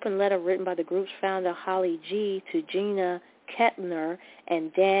 In an open letter written by the group's founder, Holly G., to Gina Kettner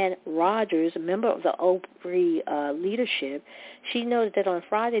and Dan Rogers, member of the Opry leadership, she noted that on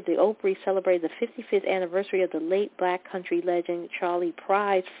Friday, the Opry celebrated the 55th anniversary of the late black country legend Charlie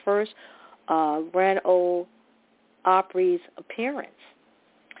Pryd's first Grand Ole Opry's appearance.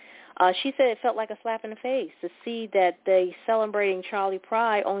 She said it felt like a slap in the face to see that they celebrating Charlie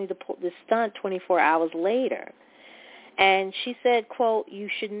Pride only to pull the stunt 24 hours later. And she said, quote, "You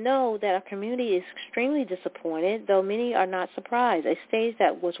should know that our community is extremely disappointed, though many are not surprised. A stage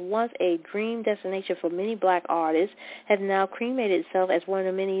that was once a dream destination for many black artists has now cremated itself as one of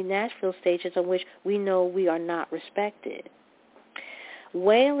the many Nashville stages on which we know we are not respected."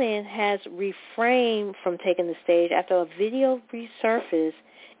 Whaling has refrained from taking the stage after a video resurfaced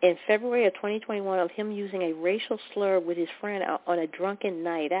in February of 2021 of him using a racial slur with his friend on a drunken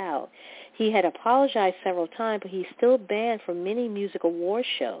night out. He had apologized several times, but he's still banned from many music award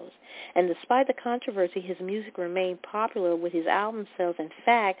shows. And despite the controversy, his music remained popular, with his album sales, in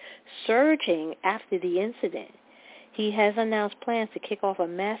fact, surging after the incident. He has announced plans to kick off a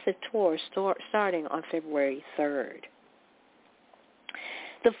massive tour starting on February 3rd.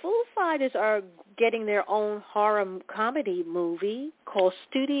 The Foo Fighters are getting their own horror comedy movie called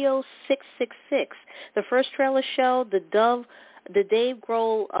Studio 666. The first trailer showed the Dave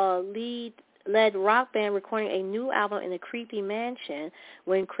Grohl led rock band recording a new album in a creepy mansion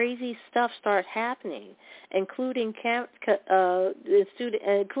when crazy stuff starts happening, including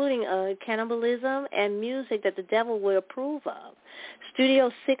cannibalism and music that the devil would approve of. Studio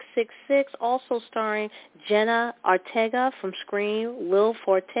 666, also starring Jenna Ortega from Scream, Will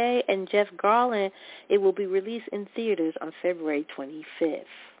Forte, and Jeff Garlin. It will be released in theaters on February 25th.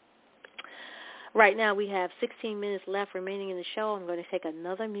 Right now we have 16 minutes left remaining in the show. I'm going to take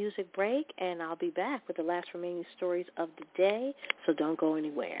another music break, and I'll be back with the last remaining stories of the day, so don't go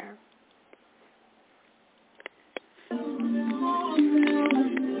anywhere.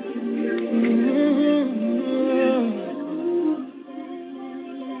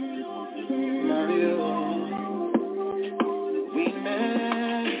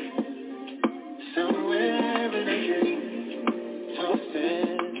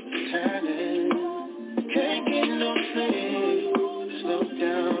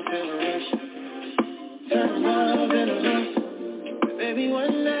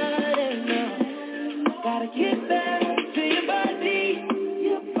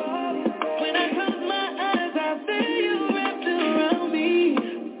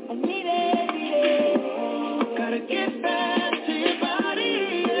 Get back to your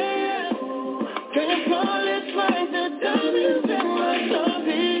body, yeah.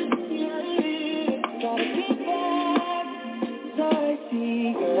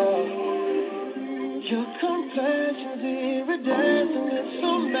 Your complexion's iridescent, it's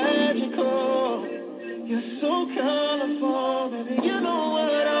so magical. You're so colorful, baby. You know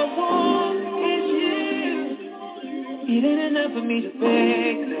what I want is you. It ain't enough for me to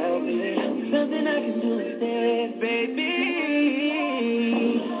beg, tell me something I can do instead, baby.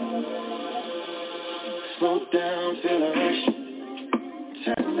 Slow down, feel a rush.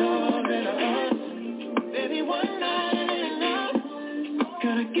 Turn on and on. Baby, one night ain't enough.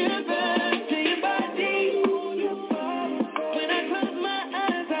 Gotta get back to your body. When I close my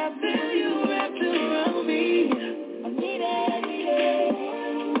eyes, I feel you wrapped around me. I need it.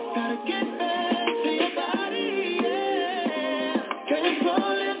 Gotta get back to your body, yeah. Can you pull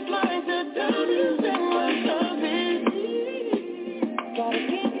this like the diamonds in my stomach? Gotta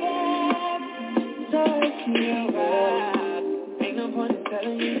get back to your vibe. Ain't no point in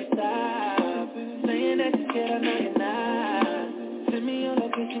telling you to stop. Saying that you're scared, I know you're not. Send me your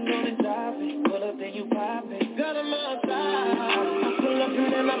location, go and drop it. Pull up, then you pop it. Got 'em outside. I pull up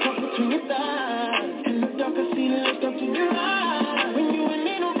and then I pop between your thighs. In the dark, I see the lift up to your eyes. When you ain't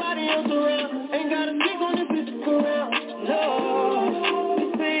need nobody else around. Ain't gotta stick on this bitch to go around. No,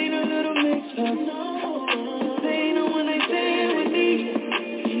 this ain't a little mix-up. This ain't the one they say with me.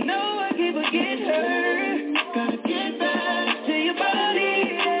 You know I can't forget her. Gotta get back to your body,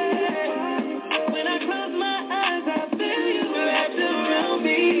 yeah. When I close my eyes, I feel you wrapped around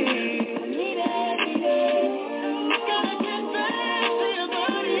me. I need it. Gotta get back to your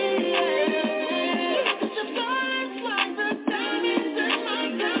body, yeah. Your body's like the diamonds in my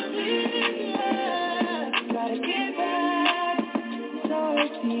stomach, yeah. Gotta get back,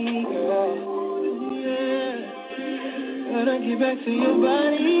 Touchy, girl, yeah. Gotta get back to your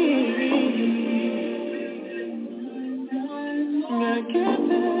body. Gotta get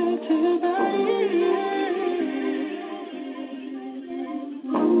back to your body, yeah.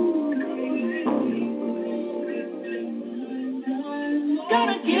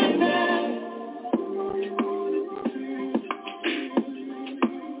 Gotta get back.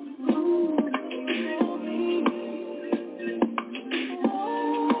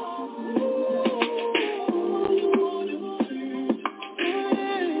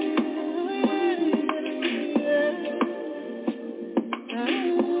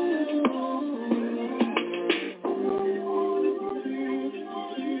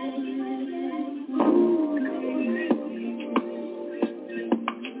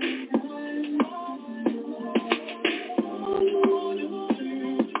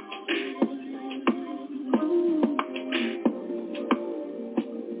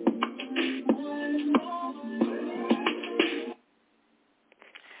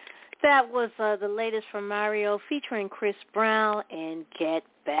 That was the latest from Mario featuring Chris Brown and Get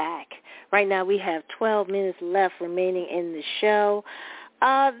Back. Right now we have 12 minutes left remaining in the show.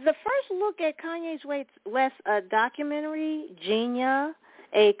 The first look at Kanye's West documentary, Genia,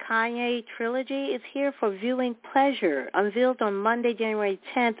 a Kanye trilogy, is here for viewing pleasure. Unveiled on Monday, January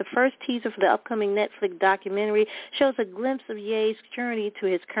 10th, the first teaser for the upcoming Netflix documentary shows a glimpse of Ye's journey to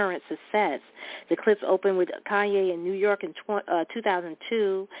his current success. The clips open with Kanye in New York in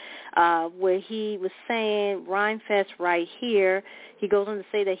 2002, where he was saying, "Rhymefest right here." He goes on to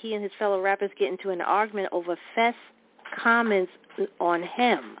say that he and his fellow rappers get into an argument over Fest comments on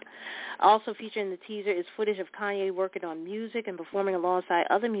him. Also featured in the teaser is footage of Kanye working on music and performing alongside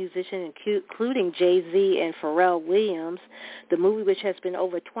other musicians, including Jay-Z and Pharrell Williams. The movie, which has been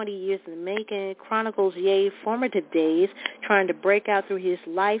over 20 years in the making, chronicles Ye's formative days, trying to break out through his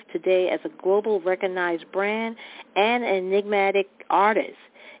life today as a global recognized brand and an enigmatic artist.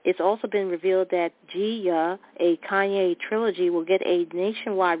 It's also been revealed that Gia, a Kanye trilogy, will get a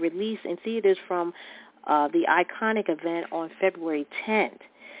nationwide release in theaters from the iconic event on February 10th.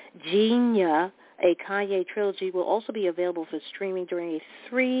 Genia, a Kanye trilogy, will also be available for streaming during a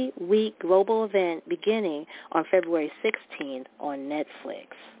 3-week global event beginning on February 16th on Netflix.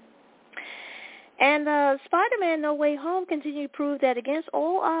 And Spider-Man No Way Home continued to prove that against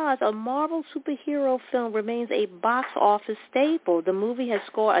all odds, a Marvel superhero film remains a box office staple. The movie has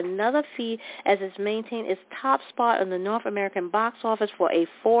scored another feat as it's maintained its top spot on the North American box office for a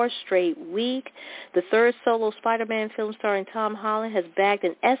 4th straight week. The third solo Spider-Man film starring Tom Holland has bagged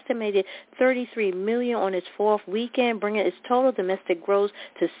an estimated $33 million on its 4th weekend, bringing its total domestic gross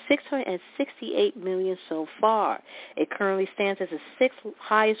to $668 million so far. It currently stands as the 6th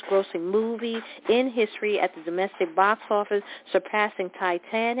highest grossing movie in history at the domestic box office, surpassing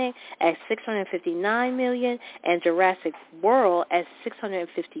Titanic at $659 million and Jurassic World at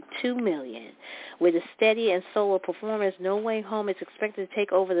 $652 million. With a steady and solo performance, No Way Home is expected to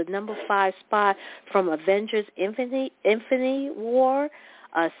take over the number 5 spot from Avengers Infinity War.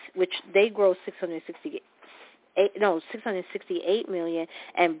 which they grossed $668 million,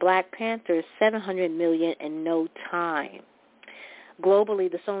 and Black Panther $700 million in no time.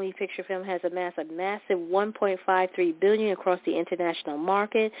 Globally, the Sony picture film has amassed a massive $1.53 billion across the international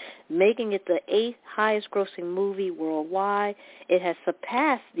market, making it the 8th highest-grossing movie worldwide. It has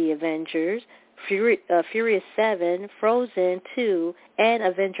surpassed The Avengers, Furious 7, Frozen 2, and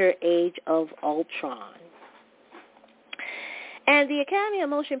Avenger Age of Ultron. And the Academy of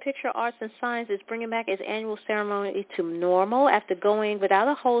Motion Picture Arts and Science is bringing back its annual ceremony to normal after going without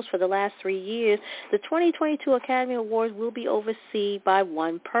a host for the last 3 years. The 2022 Academy Awards will be overseen by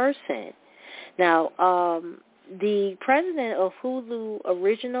one person. Now, the president of Hulu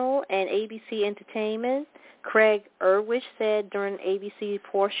Original and ABC Entertainment, Craig Erwich, said during ABC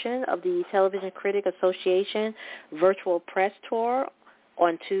portion of the Television Critic Association virtual press tour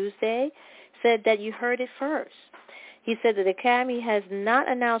on Tuesday, said that you heard it first. He said that the Academy has not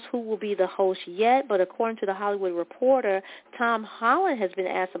announced who will be the host yet, but according to The Hollywood Reporter, Tom Holland has been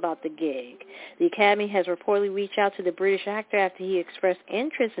asked about the gig. The Academy has reportedly reached out to the British actor after he expressed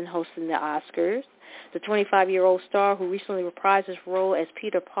interest in hosting the Oscars. The 25-year-old star, who recently reprised his role as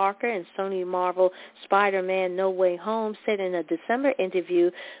Peter Parker in Sony Marvel Spider-Man No Way Home, said in a December interview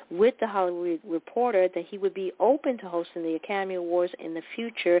with The Hollywood Reporter that he would be open to hosting the Academy Awards in the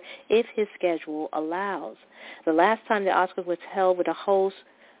future if his schedule allows. The last time the Oscars was held with a host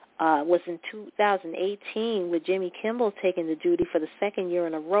was in 2018, with Jimmy Kimmel taking the duty for the second year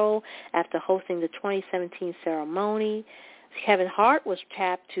in a row after hosting the 2017 ceremony. Kevin Hart was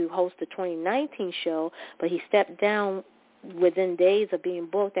tapped to host the 2019 show, but he stepped down within days of being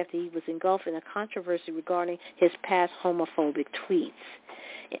booked after he was engulfed in a controversy regarding his past homophobic tweets.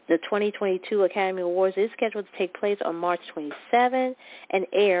 The 2022 Academy Awards is scheduled to take place on March 27 and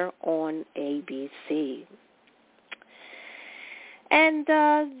air on ABC. And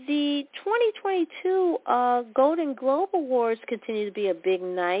the 2022 Golden Globe Awards continue to be a big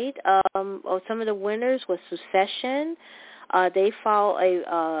night. Some of the winners were Succession. They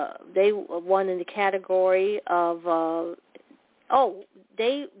won in the category of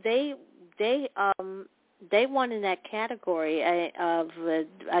they won in that category of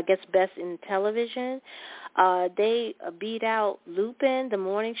I guess best in television. They beat out Lupin, The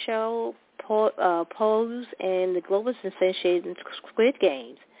Morning Show, Pose, and the global sensation Squid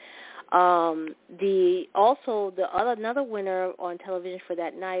Games. Another winner on television for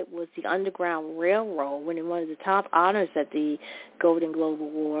that night was the Underground Railroad, winning one of the top honors at the Golden Globe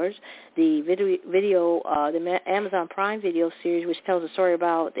Awards. The the Amazon Prime Video series, which tells a story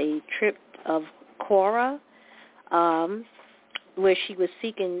about a trip of Cora, where she was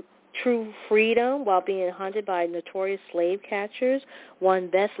seeking true freedom while being hunted by notorious slave catchers, won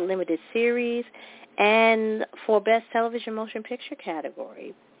Best Limited Series, and for Best Television Motion Picture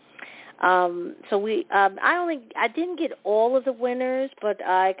category. I didn't get all of the winners, but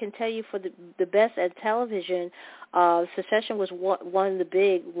I can tell you for the best at television, Succession was one of the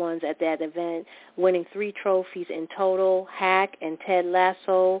big ones at that event, winning 3 trophies in total. Hack and Ted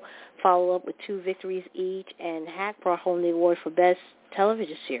Lasso follow up with 2 victories each, and Hack brought home the award for Best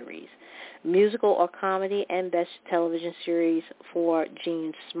Television Series, Musical or Comedy, and Best Television Series for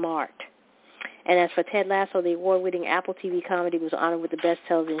Gene Smart. And as for Ted Lasso, the award-winning Apple TV comedy was honored with the Best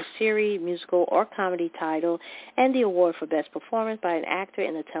Television Series, Musical, or Comedy title, and the award for Best Performance by an actor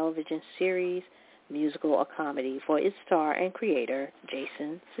in a television series, musical, or comedy for its star and creator,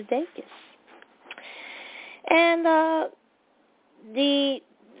 Jason Sudeikis. And the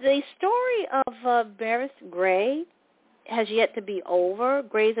story of Meredith Grey has yet to be over.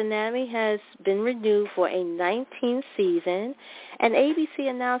 Grey's Anatomy has been renewed for a 19th season, and ABC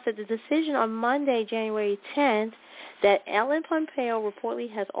announced that the decision on Monday, January 10th, that Ellen Pompeo reportedly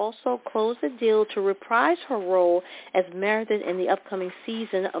has also closed the deal to reprise her role as Meredith in the upcoming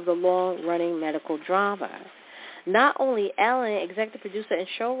season of the long-running medical drama. Not only Ellen, executive producer and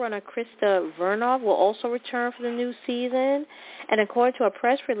showrunner Krista Vernov will also return for the new season. And according to a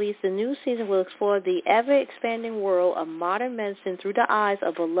press release, the new season will explore the ever-expanding world of modern medicine through the eyes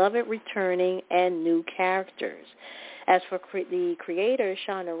of beloved returning and new characters. As for the creator,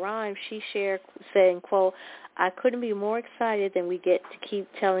 Shonda Rhimes, she shared, saying, quote, "I couldn't be more excited than we get to keep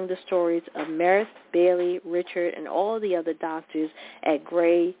telling the stories of Meredith, Bailey, Richard, and all the other doctors at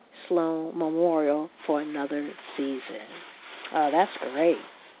Gray Sloan Memorial for another season." That's great.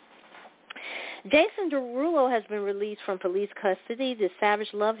 Jason Derulo has been released from police custody. The Savage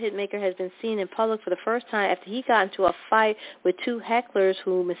Love hitmaker has been seen in public for the first time after he got into a fight with two hecklers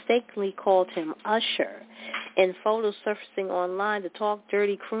who mistakenly called him Usher. In photos surfacing online, the Talk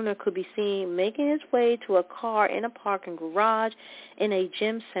Dirty crooner could be seen making his way to a car in a parking garage in a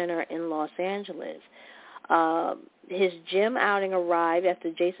gym center in Los Angeles. His gym outing arrived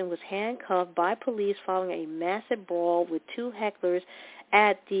after Jason was handcuffed by police following a massive brawl with two hecklers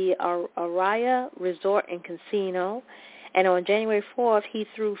at the Araya Resort and Casino. And on January 4th, he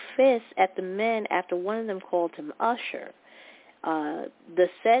threw fists at the men after one of them called him Usher. The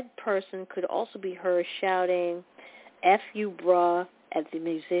said person could also be heard shouting, "F you, bruh," at the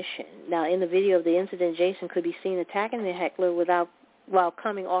musician. Now, in the video of the incident, Jason could be seen attacking the heckler while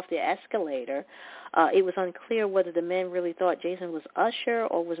coming off the escalator. It was unclear whether the men really thought Jason was Usher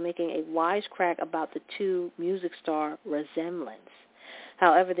or was making a wisecrack about the two music star resemblance.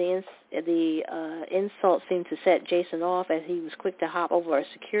 However, the insult seemed to set Jason off as he was quick to hop over a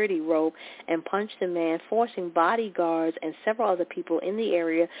security rope and punch the man, forcing bodyguards and several other people in the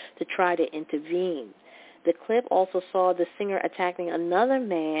area to try to intervene. The clip also saw the singer attacking another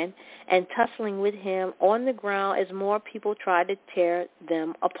man and tussling with him on the ground as more people tried to tear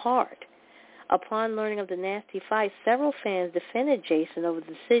them apart. Upon learning of the nasty fight, several fans defended Jason over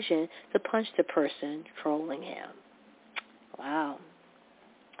the decision to punch the person trolling him. Wow.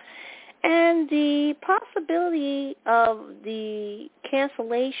 And the possibility of the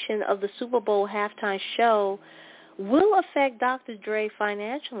cancellation of the Super Bowl halftime show will affect Dr. Dre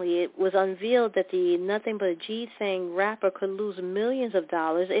financially. It was unveiled that the Nothing But a G Thing rapper could lose millions of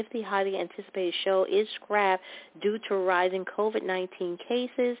dollars if the highly anticipated show is scrapped due to rising COVID-19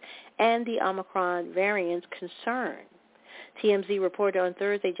 cases and the Omicron variant concern. TMZ reported on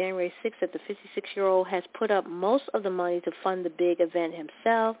Thursday, January 6th, that the 56-year-old has put up most of the money to fund the big event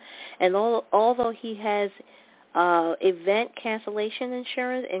himself, and although he has event cancellation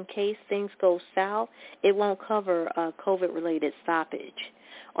insurance in case things go south, it won't cover COVID-related stoppage.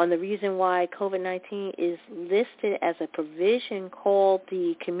 On the reason why COVID-19 is listed as a provision called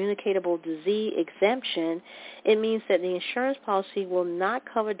the communicable disease exemption, it means that the insurance policy will not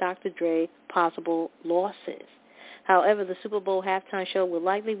cover Dr. Dre's possible losses. However, the Super Bowl halftime show will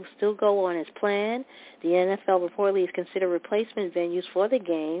likely still go on as planned. The NFL reportedly is considered replacement venues for the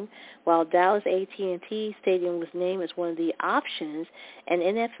game, while Dallas AT&T Stadium was named as one of the options. An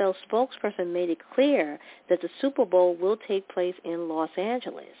NFL spokesperson made it clear that the Super Bowl will take place in Los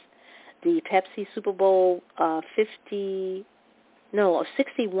Angeles. The Pepsi Super Bowl 61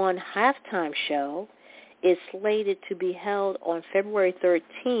 halftime show is slated to be held on February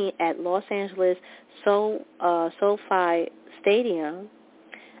 13th at Los Angeles SoFi Stadium.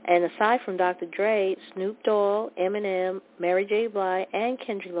 And aside from Dr. Dre, Snoop Dogg, Eminem, Mary J. Blige, and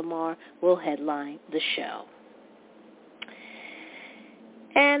Kendrick Lamar will headline the show.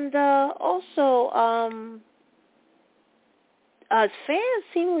 And fans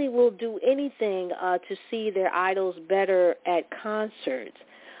seemingly will do anything to see their idols better at concerts.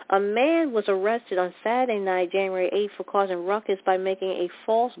 A man was arrested on Saturday night, January 8th, for causing ruckus by making a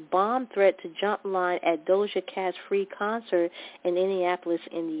false bomb threat to jump line at Doja Cat's free concert in Indianapolis,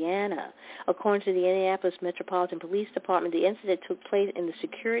 Indiana. According to the Indianapolis Metropolitan Police Department, the incident took place in the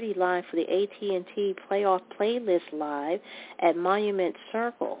security line for the AT&T Playoff Playlist Live at Monument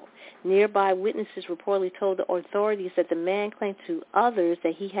Circle. Nearby witnesses reportedly told the authorities that the man claimed to others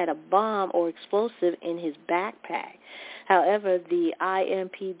that he had a bomb or explosive in his backpack. However, the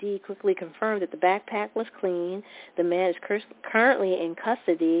IMPD quickly confirmed that the backpack was clean. The man is currently in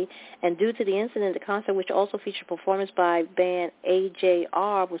custody, and due to the incident, the concert, which also featured performance by band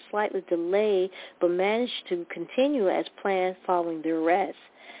AJR, was slightly delayed but managed to continue as planned following the arrest.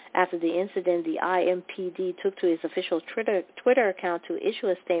 After the incident, the IMPD took to its official Twitter account to issue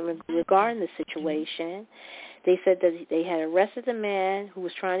a statement regarding the situation. They said that they had arrested the man who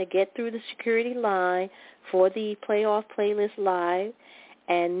was trying to get through the security line for the Playoff Playlist Live,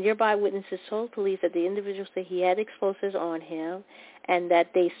 and nearby witnesses told police that the individual said he had explosives on him and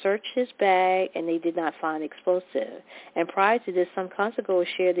that they searched his bag and they did not find explosive. And prior to this, some concertgoers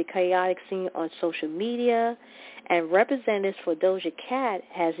shared the chaotic scene on social media, and representatives for Doja Cat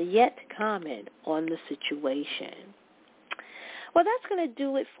has yet to comment on the situation. Well, that's going to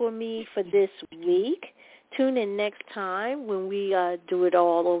do it for me for this week. Tune in next time when we do it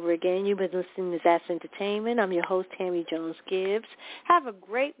all over again. You've been listening to Zats Entertainment. I'm your host, Tammy Jones-Gibbs. Have a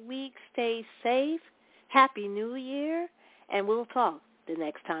great week. Stay safe. Happy New Year. And we'll talk the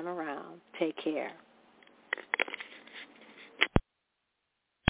next time around. Take care.